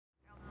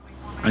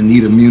I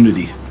need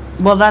immunity.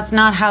 Well, that's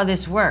not how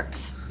this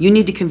works. You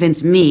need to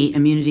convince me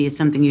immunity is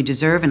something you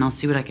deserve, and I'll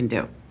see what I can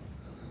do.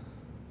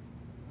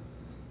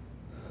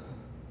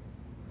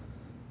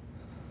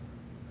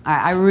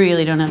 I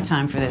really don't have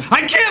time for this.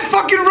 I can't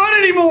fucking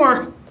run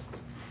anymore!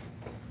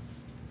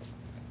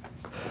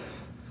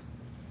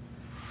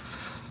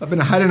 I've been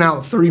hiding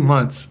out 3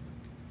 months.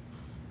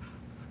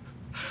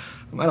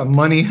 I'm out of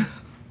money,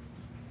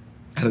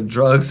 out of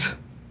drugs.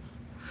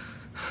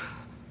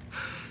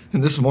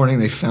 And this morning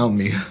they found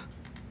me.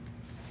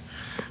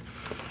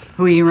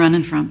 Who are you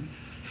running from?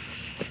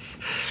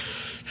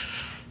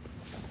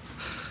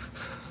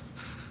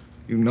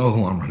 You know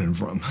who I'm running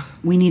from.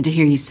 We need to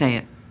hear you say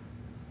it.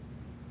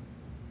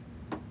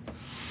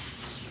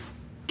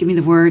 Give me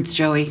the words,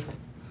 Joey.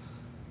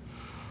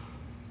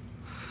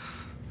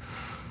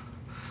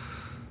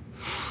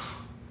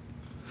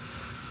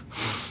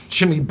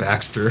 Jimmy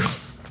Baxter.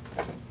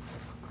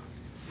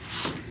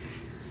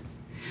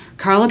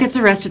 Carlo gets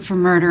arrested for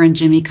murder and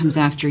Jimmy comes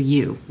after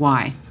you.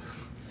 Why?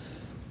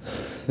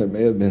 There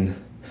may have been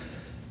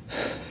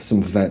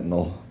some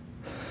fentanyl.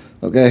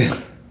 Okay?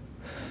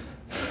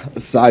 A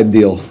side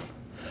deal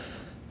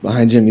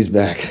behind Jimmy's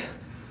back.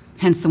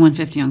 Hence the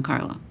 150 on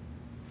Carlo.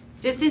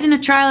 This isn't a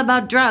trial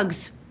about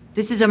drugs.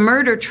 This is a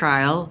murder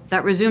trial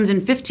that resumes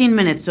in 15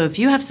 minutes, so if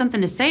you have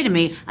something to say to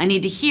me, I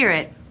need to hear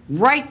it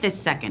right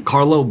this second.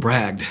 Carlo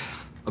bragged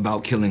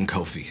about killing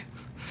Kofi.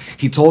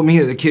 He told me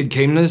that the kid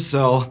came to his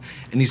cell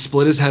and he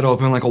split his head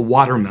open like a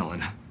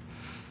watermelon.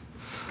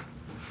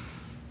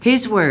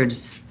 His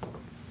words.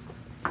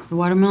 The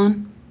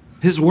watermelon?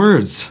 His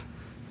words.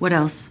 What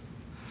else?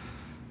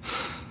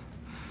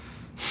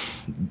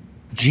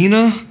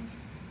 Gina?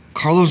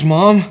 Carlo's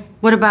mom?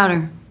 What about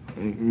her?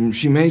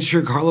 She made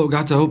sure Carlo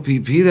got to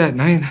OPP that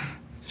night.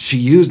 She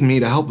used me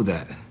to help with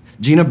that.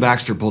 Gina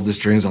Baxter pulled the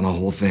strings on the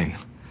whole thing.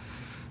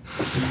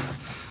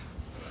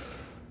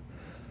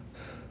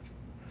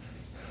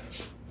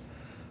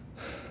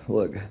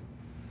 Look,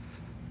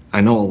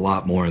 I know a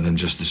lot more than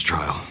just this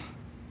trial.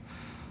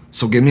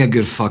 So give me a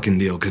good fucking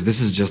deal, because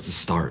this is just the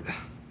start.